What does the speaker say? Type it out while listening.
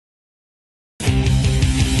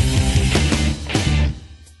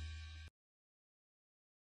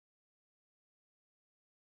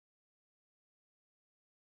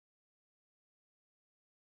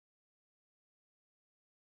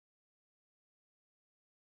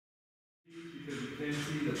because you can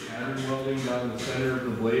see the pattern welding down the center of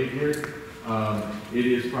the blade here. It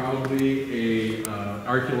is probably a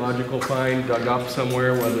archaeological find dug up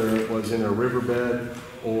somewhere, whether it was in a riverbed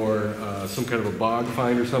or some kind of a bog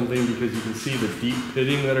find or something, because you can see the deep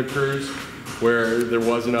pitting that occurs where there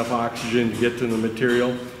was enough oxygen to get to the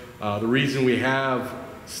material. The reason we have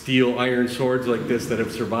steel iron swords like this that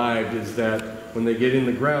have survived is that when they get in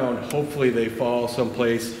the ground, hopefully they fall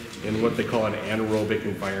someplace in what they call an anaerobic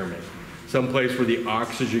environment, someplace where the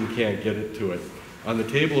oxygen can't get it to it. On the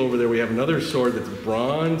table over there we have another sword that's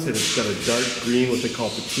bronze and it's got a dark green, what they call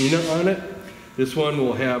patina on it. This one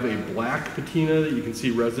will have a black patina that you can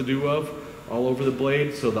see residue of all over the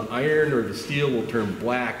blade, so the iron or the steel will turn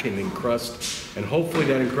black and encrust, and hopefully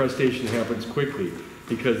that incrustation happens quickly,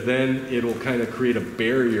 because then it'll kind of create a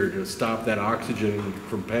barrier to stop that oxygen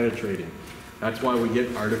from penetrating. That's why we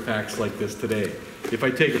get artifacts like this today. If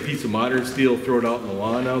I take a piece of modern steel, throw it out in the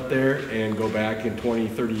lawn out there, and go back in 20,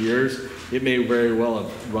 30 years, it may very well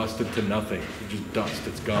have rusted to nothing. It's just dust,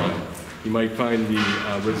 it's gone. You might find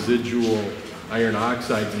the residual iron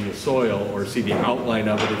oxides in the soil, or see the outline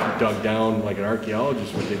of it if you dug down like an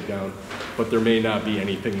archaeologist would dig down, but there may not be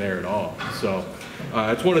anything there at all. So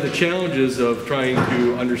it's one of the challenges of trying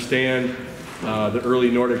to understand the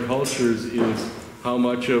early Nordic cultures is how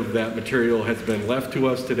much of that material has been left to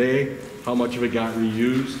us today, how much of it got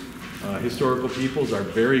reused. Historical peoples are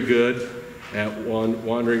very good at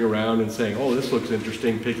wandering around and saying, oh, this looks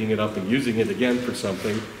interesting, picking it up and using it again for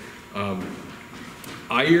something.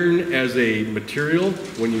 Iron as a material,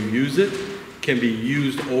 when you use it, can be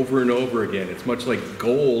used over and over again. It's much like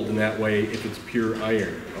gold in that way if it's pure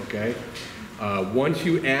iron, okay? Once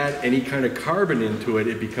you add any kind of carbon into it,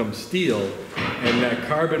 it becomes steel, and that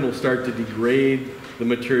carbon will start to degrade the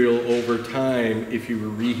material over time if you were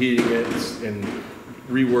reheating it and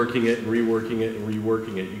reworking it and reworking it and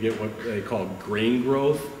reworking it. You get what they call grain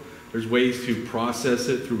growth. There's ways to process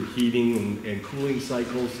it through heating and cooling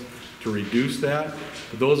cycles to reduce that.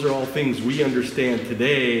 But those are all things we understand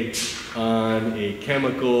today on a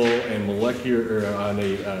chemical and molecular, or on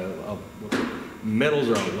metals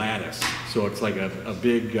are a lattice. So it's like a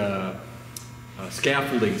big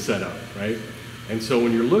scaffolding setup, right? And so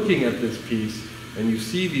when you're looking at this piece and you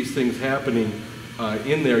see these things happening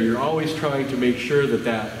in there, you're always trying to make sure that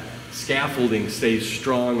that scaffolding stays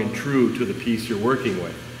strong and true to the piece you're working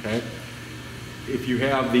with, okay? If you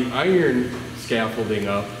have the iron scaffolding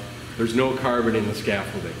up, there's no carbon in the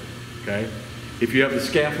scaffolding, okay? If you have the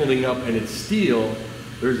scaffolding up and it's steel,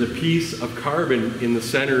 there's a piece of carbon in the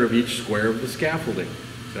center of each square of the scaffolding.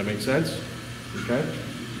 Does that make sense? Okay?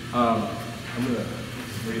 I'm going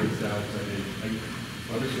to lay this down.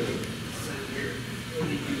 I'm just going to sit here. I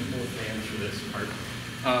need to use both hands for this part.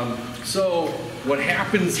 So what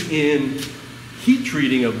happens in heat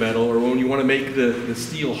treating of metal, or when you want to make the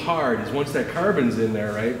steel hard, is once that carbon's in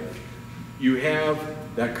there, right, you have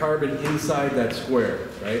that carbon inside that square,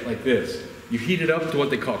 right, like this. You heat it up to what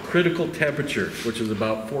they call critical temperature, which is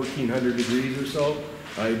about 1400 degrees or so.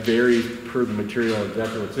 It varies per the material and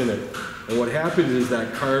exactly what's in it. And what happens is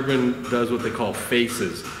that carbon does what they call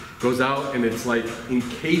phases. Goes out and it's like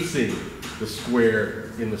encasing the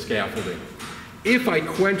square in the scaffolding. If I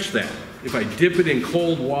quench that, if I dip it in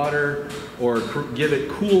cold water or get it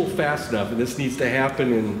cool fast enough, and this needs to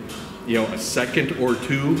happen in a second or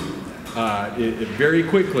two, very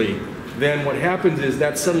quickly, then what happens is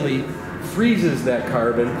that suddenly freezes that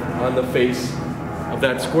carbon on the face of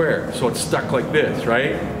that square. So it's stuck like this,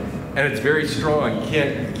 right? And it's very strong. You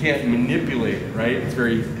can't manipulate it, right? It's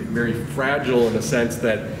very, very fragile in the sense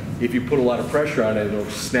that if you put a lot of pressure on it, it'll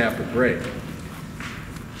snap or break.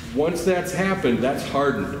 Once that's happened, that's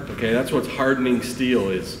hardened, okay? That's what hardening steel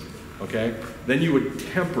is, okay? Then you would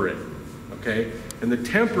temper it, okay? And the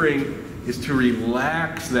tempering is to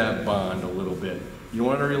relax that bond a little bit. You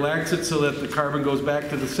want to relax it so that the carbon goes back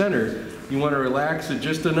to the center. You want to relax it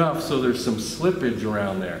just enough so there's some slippage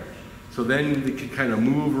around there. So then it can kind of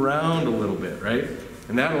move around a little bit, right?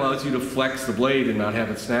 And that allows you to flex the blade and not have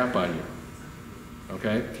it snap on you,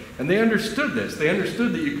 okay? And they understood this. They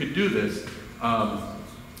understood that you could do this.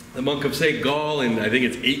 The monk of St. Gall in, I think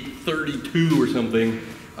it's 832 or something,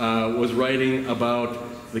 was writing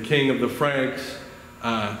about the king of the Franks,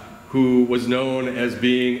 who was known as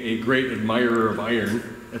being a great admirer of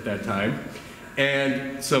iron at that time.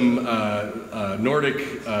 And some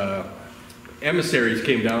Nordic emissaries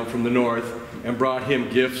came down from the north and brought him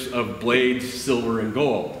gifts of blades, silver, and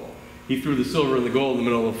gold. He threw the silver and the gold in the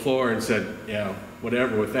middle of the floor and said, yeah,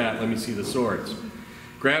 whatever with that, let me see the swords.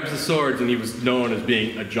 Grabs the swords, and he was known as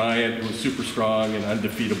being a giant who was super strong and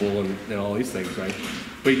undefeatable and all these things, right?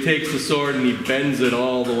 But he takes the sword and he bends it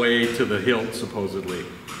all the way to the hilt, supposedly,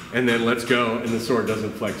 and then lets go, and the sword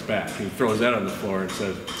doesn't flex back. He throws that on the floor and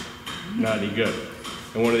says, not any good.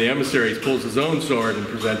 And one of the emissaries pulls his own sword and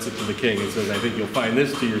presents it to the king and says, I think you'll find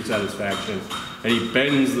this to your satisfaction. And he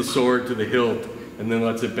bends the sword to the hilt and then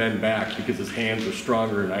lets it bend back because his hands are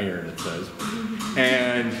stronger than iron, it says.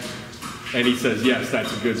 And he says, yes,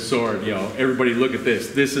 that's a good sword. You know, everybody look at this.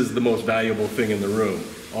 This is the most valuable thing in the room.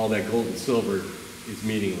 All that gold and silver is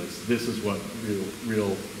meaningless. This is what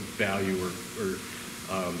real value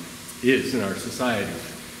is in our society.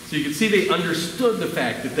 So you can see they understood the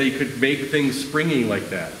fact that they could make things springy like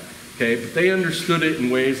that, okay? But they understood it in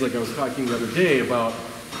ways like I was talking the other day about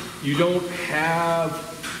you don't have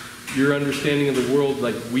your understanding of the world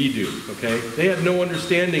like we do, okay? They had no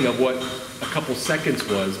understanding of what a couple seconds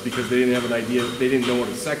was because they didn't have an idea, they didn't know what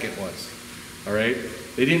a second was, all right?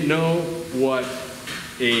 They didn't know what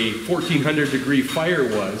a 1400 degree fire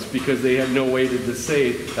was because they had no way to just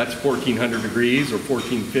say that's 1400 degrees or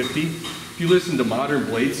 1450. If you listen to modern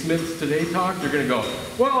bladesmiths today talk, they're going to go,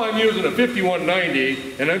 well, I'm using a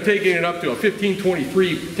 5190 and I'm taking it up to a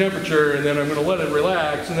 1523 temperature and then I'm going to let it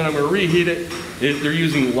relax and then I'm going to reheat it. They're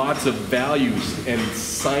using lots of values and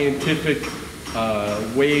scientific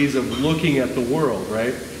ways of looking at the world,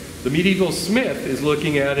 right? The medieval smith is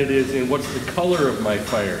looking at it as in what's the color of my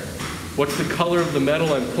fire? What's the color of the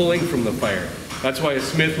metal I'm pulling from the fire? That's why a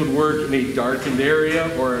smith would work in a darkened area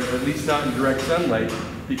or at least not in direct sunlight,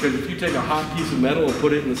 because if you take a hot piece of metal and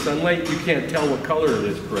put it in the sunlight, you can't tell what color it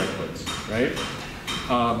is correctly, right?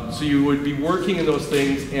 So you would be working in those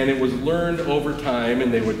things, and it was learned over time,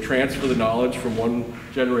 and they would transfer the knowledge from one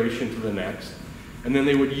generation to the next, and then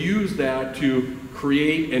they would use that to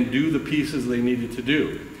create and do the pieces they needed to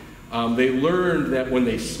do. They learned that when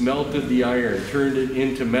they smelted the iron, turned it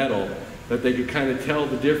into metal, that they could kind of tell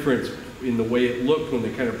the difference in the way it looked when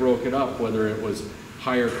they kind of broke it up, whether it was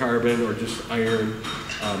higher carbon or just iron.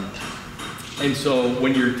 And so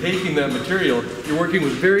when you're taking that material, you're working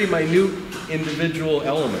with very minute individual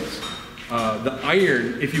elements. The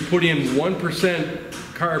iron, if you put in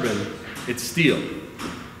 1% carbon, it's steel.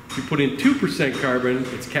 If you put in 2% carbon,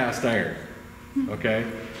 it's cast iron, okay?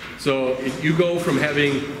 So if you go from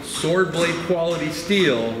having sword blade quality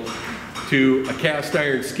steel to a cast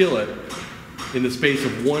iron skillet in the space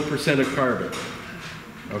of 1% of carbon,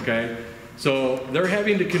 okay? So they're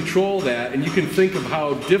having to control that, and you can think of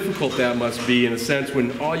how difficult that must be in a sense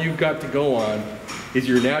when all you've got to go on is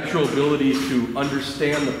your natural abilities to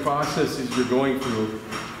understand the processes you're going through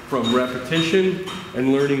from repetition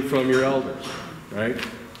and learning from your elders, right?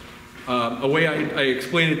 A way I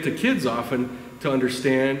explain it to kids often to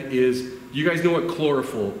understand is, do you guys know what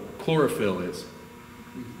chlorophyll is?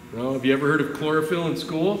 No? Have you ever heard of chlorophyll in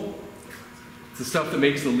school? It's the stuff that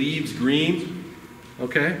makes the leaves green,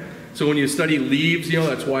 okay? So when you study leaves, you know,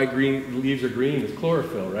 that's why green leaves are green, is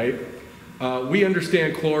chlorophyll, right? We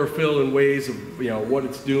understand chlorophyll in ways of, you know, what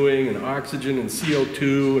it's doing, and oxygen and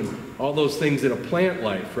CO2 and all those things in a plant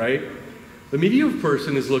life, right? The medieval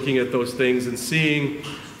person is looking at those things and seeing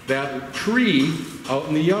that tree out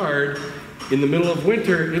in the yard in the middle of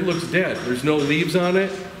winter, it looks dead. There's no leaves on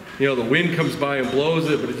it. You know, the wind comes by and blows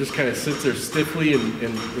it, but it just kind of sits there stiffly and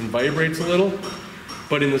vibrates a little.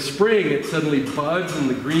 But in the spring, it suddenly buds and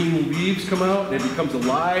the green leaves come out and it becomes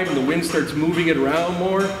alive and the wind starts moving it around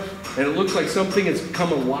more. And it looks like something has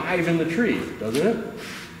come alive in the tree, doesn't it?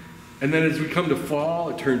 And then as we come to fall,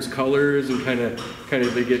 it turns colors and kind of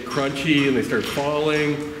they get crunchy and they start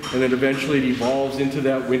falling. And then eventually it evolves into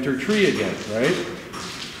that winter tree again, right?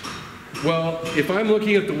 Well, if I'm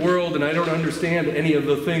looking at the world and I don't understand any of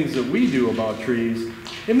the things that we do about trees,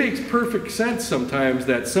 it makes perfect sense sometimes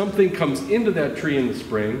that something comes into that tree in the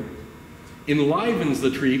spring, enlivens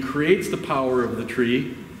the tree, creates the power of the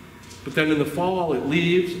tree, but then in the fall it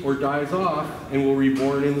leaves or dies off and will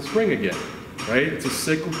reborn in the spring again, right? It's a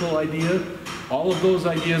cyclical idea. All of those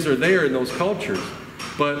ideas are there in those cultures,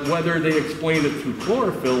 but whether they explain it through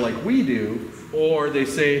chlorophyll like we do, or they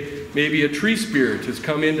say maybe a tree spirit has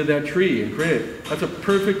come into that tree and created it, that's a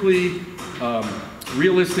perfectly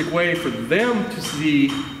realistic way for them to see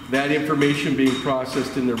that information being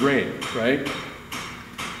processed in their brain, right?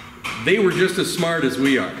 They were just as smart as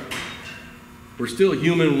we are. We're still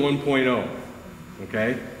human 1.0,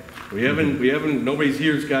 okay? Nobody's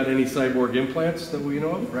here's got any cyborg implants that we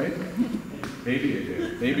know of, right? Maybe they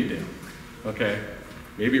do, maybe they do, okay?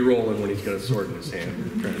 Maybe Roland when he's got a sword in his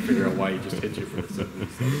hand, trying to figure out why he just hit you for the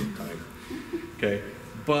 70th time, okay?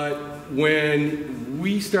 But when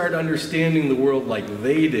we start understanding the world like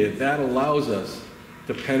they did, that allows us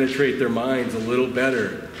to penetrate their minds a little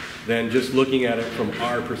better than just looking at it from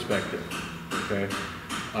our perspective, okay?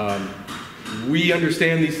 We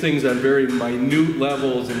understand these things on very minute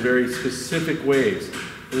levels in very specific ways.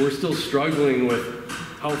 And we're still struggling with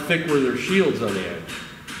how thick were their shields on the edge?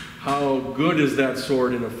 How good is that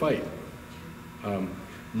sword in a fight?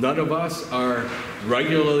 None of us are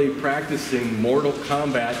regularly practicing Mortal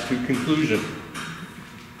Kombat to conclusion.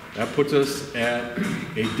 That puts us at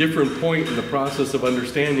a different point in the process of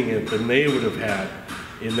understanding it than they would have had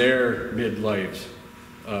in their midlives,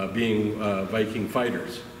 being Viking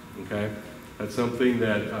fighters, okay? That's something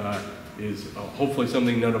that is hopefully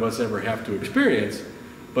something none of us ever have to experience,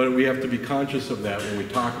 but we have to be conscious of that when we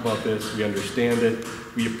talk about this, we understand it,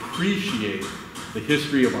 we appreciate the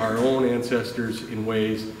history of our own ancestors in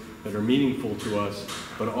ways that are meaningful to us,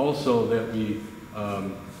 but also that we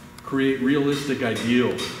create realistic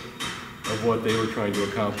ideals of what they were trying to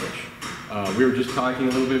accomplish. We were just talking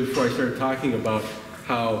a little bit before I started talking about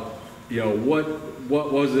how, what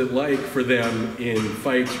was it like for them in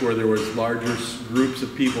fights where there was larger groups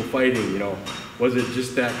of people fighting, Was it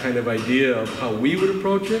just that kind of idea of how we would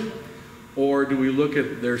approach it? Or do we look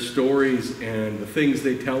at their stories and the things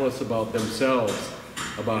they tell us about themselves,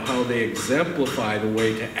 about how they exemplify the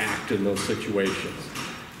way to act in those situations?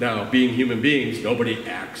 Now, being human beings, nobody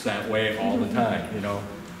acts that way all the time,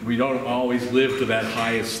 We don't always live to that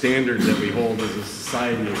highest standard that we hold as a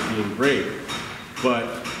society as being great. But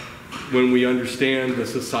when we understand the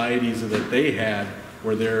societies that they had,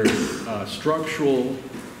 where their structural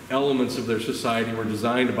elements of their society were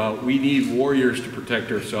designed about, we need warriors to protect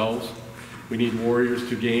ourselves. We need warriors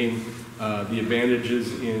to gain the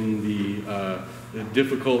advantages in the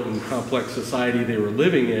difficult and complex society they were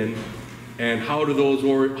living in. And how do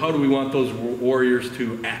we want those warriors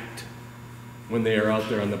to act when they are out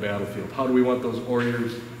there on the battlefield? How do we want those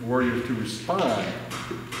warriors to respond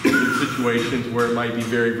in situations where it might be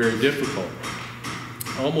very, very difficult?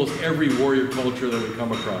 Almost every warrior culture that we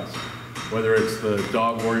come across, whether it's the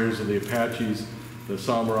dog warriors of the Apaches, the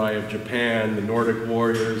samurai of Japan, the Nordic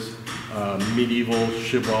warriors, medieval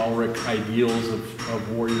chivalric ideals of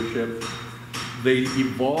warriorship, they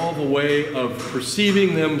evolve a way of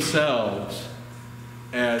perceiving themselves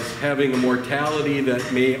as having a mortality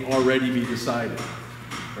that may already be decided,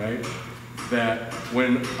 right? That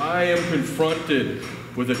when I am confronted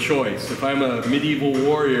with a choice, if I'm a medieval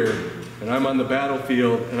warrior and I'm on the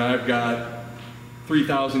battlefield and I've got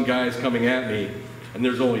 3,000 guys coming at me and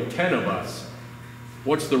there's only 10 of us,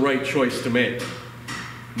 what's the right choice to make?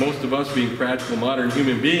 Most of us, being practical modern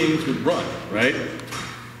human beings, would run, right?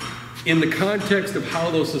 In the context of how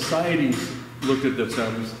those societies looked at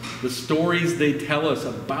themselves, the stories they tell us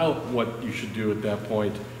about what you should do at that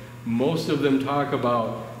point, most of them talk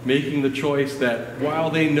about making the choice that while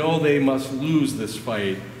they know they must lose this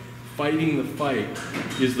fight, fighting the fight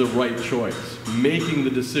is the right choice. Making the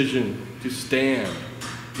decision to stand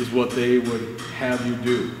is what they would have you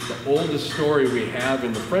do. The oldest story we have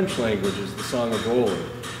in the French language is the Song of Roland,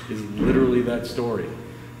 is literally that story.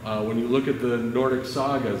 When you look at the Nordic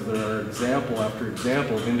sagas, there are example after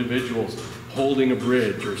example of individuals holding a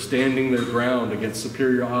bridge or standing their ground against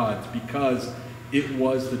superior odds because it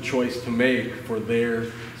was the choice to make for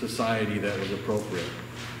their society that was appropriate.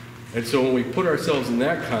 And so when we put ourselves in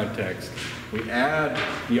that context, we add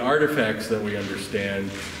the artifacts that we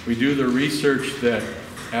understand, we do the research that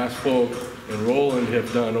Ásfólk and Roland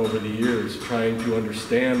have done over the years, trying to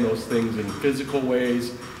understand those things in physical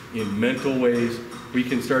ways, in mental ways, we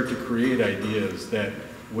can start to create ideas that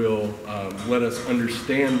will let us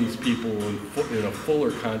understand these people in a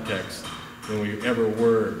fuller context than we ever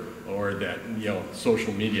were, or that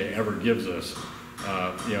social media ever gives us.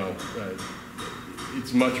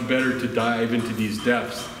 It's much better to dive into these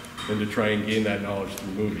depths than to try and gain that knowledge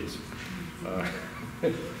through movies.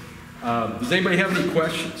 Does anybody have any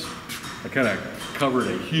questions? I kind of covered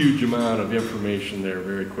a huge amount of information there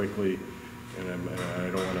very quickly, and I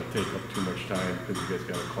don't want to take up too much time because you guys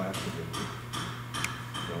got a class to get to.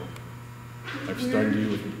 So I've stunned you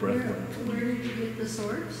with the breath. Where did you get the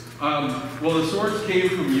swords? Well, the swords came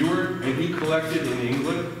from Ewart, and he collected in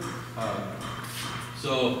England.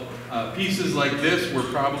 So pieces like this were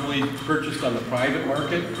probably purchased on the private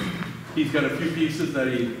market. He's got a few pieces that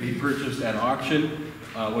he purchased at auction.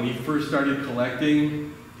 When he first started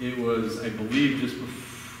collecting, it was, I believe, just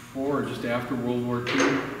before or just after World War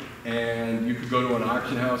II. And you could go to an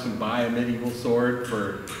auction house and buy a medieval sword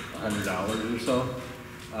for $100 or so.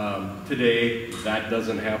 Today, that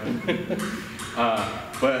doesn't happen.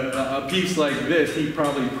 But a piece like this, he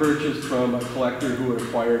probably purchased from a collector who had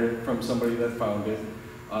acquired it from somebody that found it.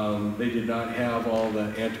 They did not have all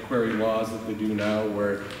the antiquary laws that they do now,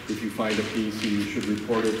 where if you find a piece, you should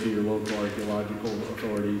report it to your local archaeological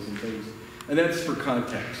authorities and things. And that's for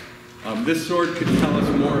context. This sword could tell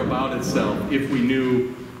us more about itself if we knew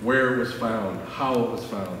where it was found, how it was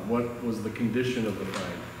found, what was the condition of the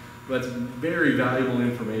find. That's very valuable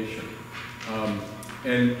information.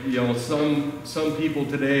 And you know, some people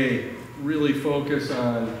today really focus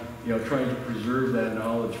on trying to preserve that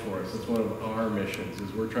knowledge for us. That's one of our missions.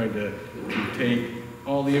 Is we're trying to take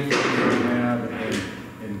all the information we have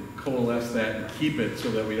and coalesce that and keep it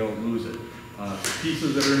so that we don't lose it.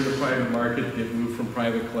 Pieces that are in the private market get moved from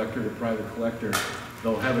private collector to private collector.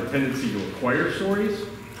 They'll have a tendency to acquire stories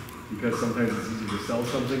because sometimes it's easy to sell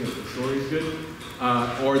something if the story's good.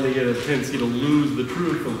 Or they get a tendency to lose the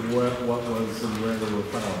truth of what was and where they were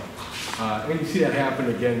found. And you see that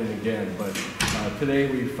happen again and again, but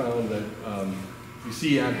today we found that you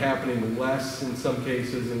see that happening less in some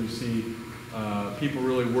cases, and you see people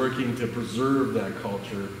really working to preserve that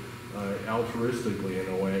culture altruistically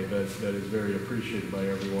in a way that is very appreciated by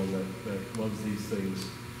everyone that loves these things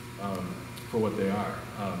for what they are.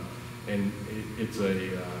 And it's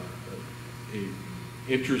a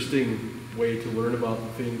interesting way to learn about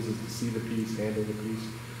the things is to see the piece, handle the piece.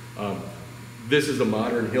 This is a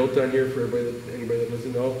modern hilt on here for anybody that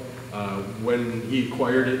doesn't know. When he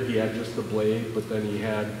acquired it, he had just the blade, but then he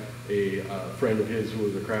had a friend of his who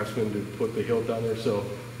was a craftsman to put the hilt on there. So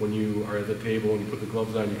when you are at the table and you put the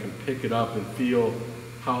gloves on, you can pick it up and feel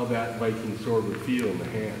how that Viking sword would feel in the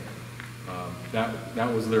hand.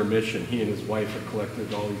 That was their mission. He and his wife had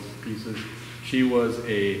collected all these pieces. She was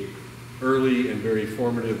a early and very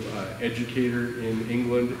formative educator in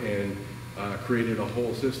England and created a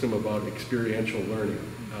whole system about experiential learning.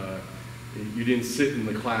 You didn't sit in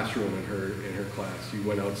the classroom in her class. You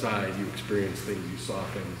went outside, you experienced things, you saw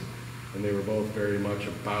things. And they were both very much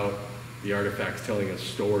about the artifacts telling us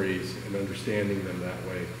stories and understanding them that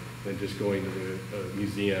way than just going to a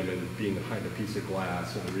museum and being behind a piece of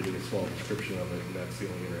glass and reading a small description of it, and that's the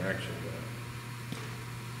only interaction with it.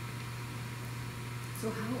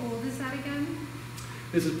 So how old is that again?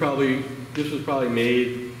 This was probably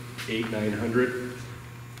made 800-900.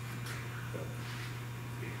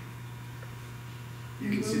 You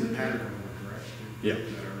can see the pattern on it, correct? Yeah.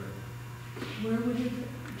 Where do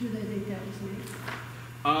they think that was made?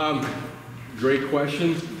 Great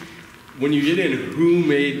question. When you get in who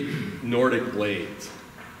made Nordic blades,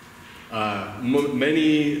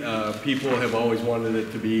 many people have always wanted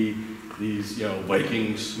it to be these,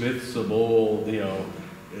 Viking smiths of old,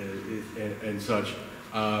 and such.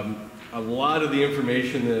 A lot of the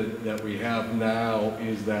information that we have now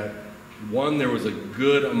is that, one, there was a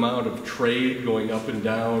good amount of trade going up and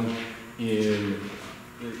down in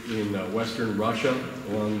Western Russia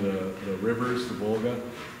along the rivers, the Volga.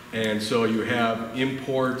 And so you have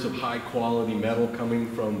imports of high quality metal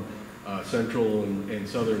coming from Central and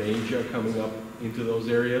Southern Asia coming up into those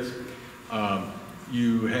areas.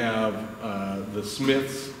 You have the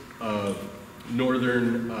smiths of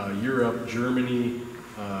Northern Europe, Germany,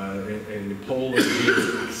 and Poland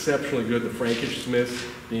being exceptionally good, the Frankish smiths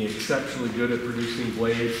being exceptionally good at producing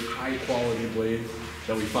blades, high quality blades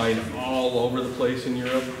that we find all over the place in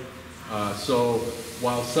Europe. So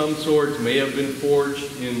while some swords may have been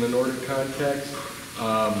forged in the Nordic context,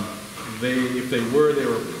 if they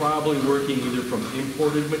were probably working either from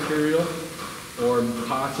imported material or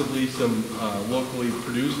possibly some locally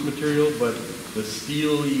produced material, but the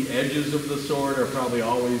steely edges of the sword are probably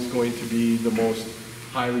always going to be the most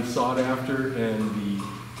highly sought after and the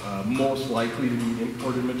most likely to be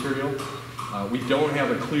imported material. We don't have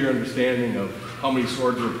a clear understanding of how many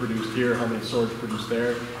swords were produced here, how many swords produced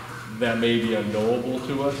there. That may be unknowable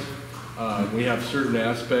to us. We have certain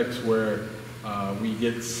aspects where we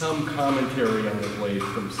get some commentary on the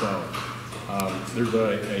blades themselves. There's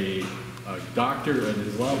a doctor, an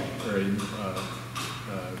Islamic, or a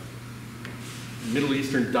Middle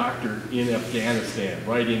Eastern doctor in Afghanistan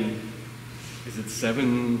writing, is it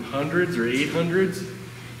 700s or 800s,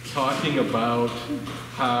 talking about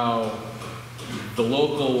how the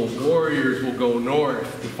local warriors will go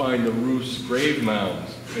north to find the Rus grave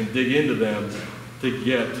mounds and dig into them to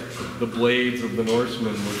get the blades of the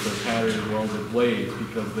Norsemen with their patterned welded blades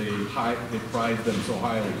because they prize them so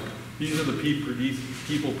highly. These are the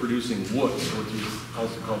people producing woods, which is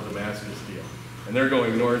also called Damascus steel. And they're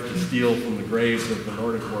going north to steal from the graves of the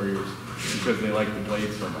Nordic warriors because they like the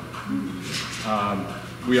blades so much.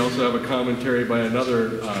 We also have a commentary by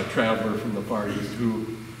another traveler from the Far East who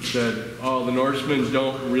said, oh, the Norsemen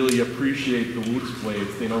don't really appreciate the Woods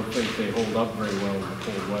blades. They don't think they hold up very well in the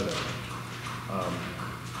cold weather.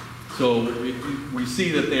 So we see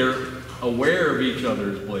that they're aware of each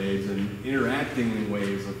other's blades and interacting in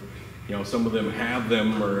ways of, you know, some of them have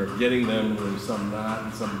them or are getting them, and some not,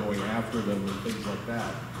 and some going after them, and things like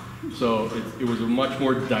that. So it was a much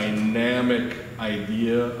more dynamic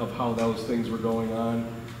idea of how those things were going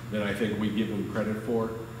on than I think we give them credit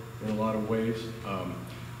for in a lot of ways.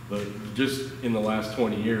 But just in the last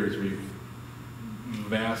 20 years, we've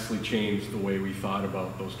vastly changed the way we thought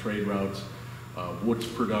about those trade routes. Wood's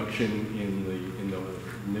production in the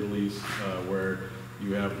Middle East, where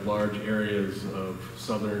you have large areas of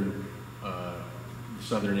southern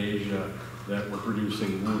Asia that were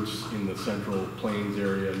producing woods in the Central Plains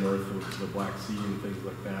area, north of the Black Sea and things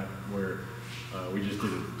like that, where we just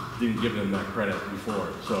didn't give them that credit before.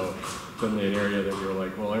 So suddenly an area that we were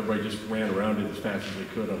like, well, everybody just ran around it as fast as they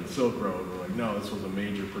could on the Silk Road. We're like, no, this was a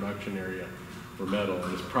major production area for metal,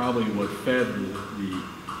 and it's probably what fed the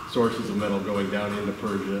sources of metal going down into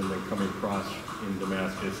Persia and then coming across in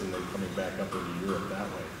Damascus and then coming back up into Europe that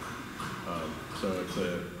way. So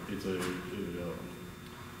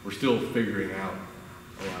we're still figuring out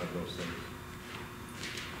a lot of those things.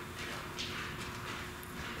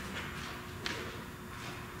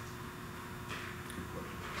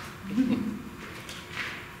 Anything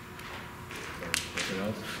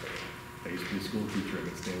else? I used to be a school teacher. I've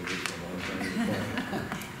been standing here for a long time.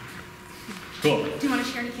 Cool. Do you want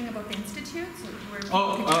to share anything about the institute?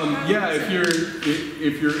 Yeah.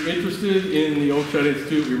 If you're interested in the Oakeshott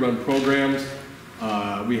Institute, we run programs.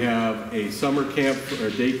 We have a summer camp or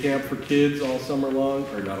day camp for kids all summer long,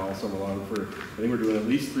 or not all summer long. I think we're doing at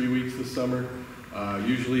least 3 weeks this summer.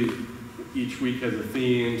 Usually, each week has a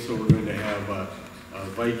theme. So we're going to have a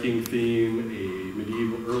Viking theme, a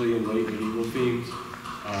medieval, early and late medieval themes.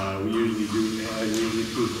 We usually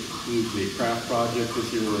include a craft project.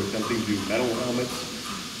 This year we're attempting to do metal helmets,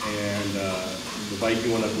 and the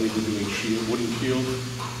Viking one I believe we're doing wooden shields.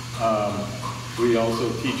 We also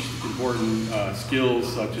teach important skills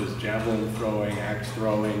such as javelin throwing, axe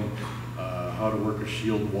throwing, how to work a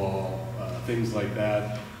shield wall, things like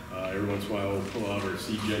that. Every once in a while we'll pull out our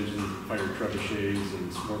siege engines, fighter trebuchets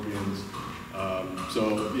and scorpions.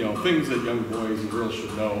 So, you know, things that young boys and girls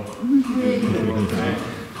should know.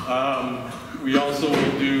 We also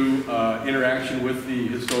will do interaction with the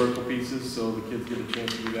historical pieces, so the kids get a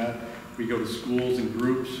chance to do that. We go to schools and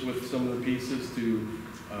groups with some of the pieces to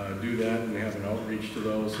do that, and we have an outreach to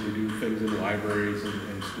those. So we do things in libraries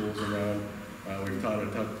and schools around. We've taught a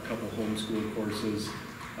couple homeschool courses.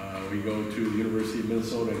 We go to the University of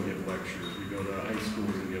Minnesota and give lectures. We go to high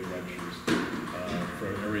schools and give lectures. For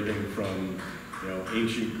everything from, you know,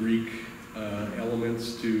 ancient Greek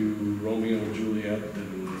elements to Romeo and Juliet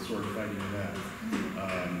and the sword fighting and that.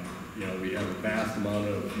 You know, we have a vast amount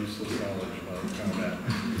of useless knowledge about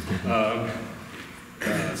combat.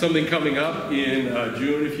 Something coming up in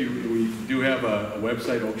June, we do have a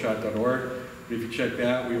website, oakeshott.org. If you check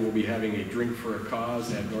that, we will be having a drink for a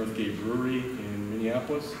cause at Northgate Brewery in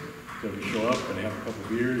Minneapolis. So if you show up and have a couple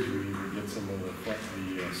beers, we get some of the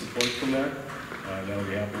support from that. That'll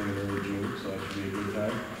be happening in early June, so that should be a good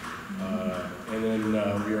time. And then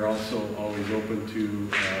we are also always open to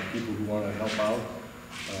people who want to help out,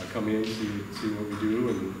 come in, see what we do,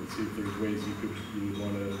 and see if there's ways you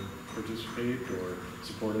want to participate or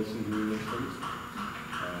support us in doing those things.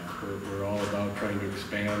 We're all about trying to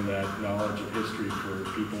expand that knowledge of history for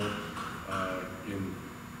people in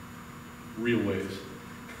real ways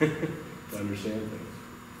to understand things.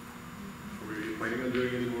 Are we planning on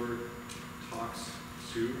doing any more talks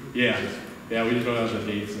soon? Yeah, we just don't have the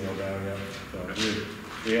dates nailed down yet. So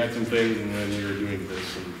we had some things, and then we were doing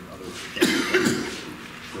this and other stuff.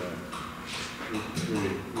 So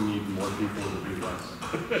we need more people to do less.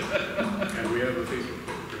 And we have a Facebook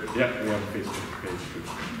page, right? Yeah, we have a Facebook page too.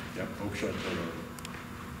 Yep, Oakeshott.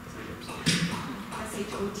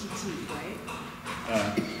 S-H-O-T-T, right?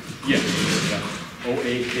 Yeah.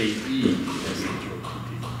 O-A-K-E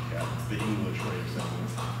S-H-O-T-T. Yeah, it's the English way of saying it.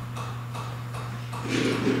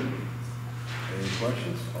 Any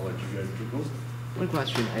questions? I'll let you guys keep going. One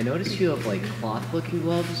question. I noticed you have like cloth-looking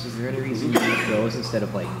gloves. Is there any reason you use those instead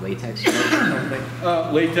of like latex gloves or something?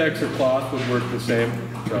 Latex or cloth would work the same,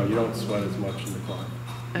 so you don't sweat as much in the cloth.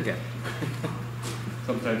 Okay.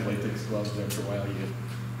 Sometimes latex gloves, after a while, you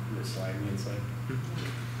get slimy inside.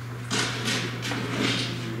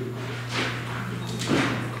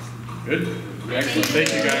 Good? Excellent. Thank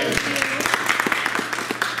you, guys.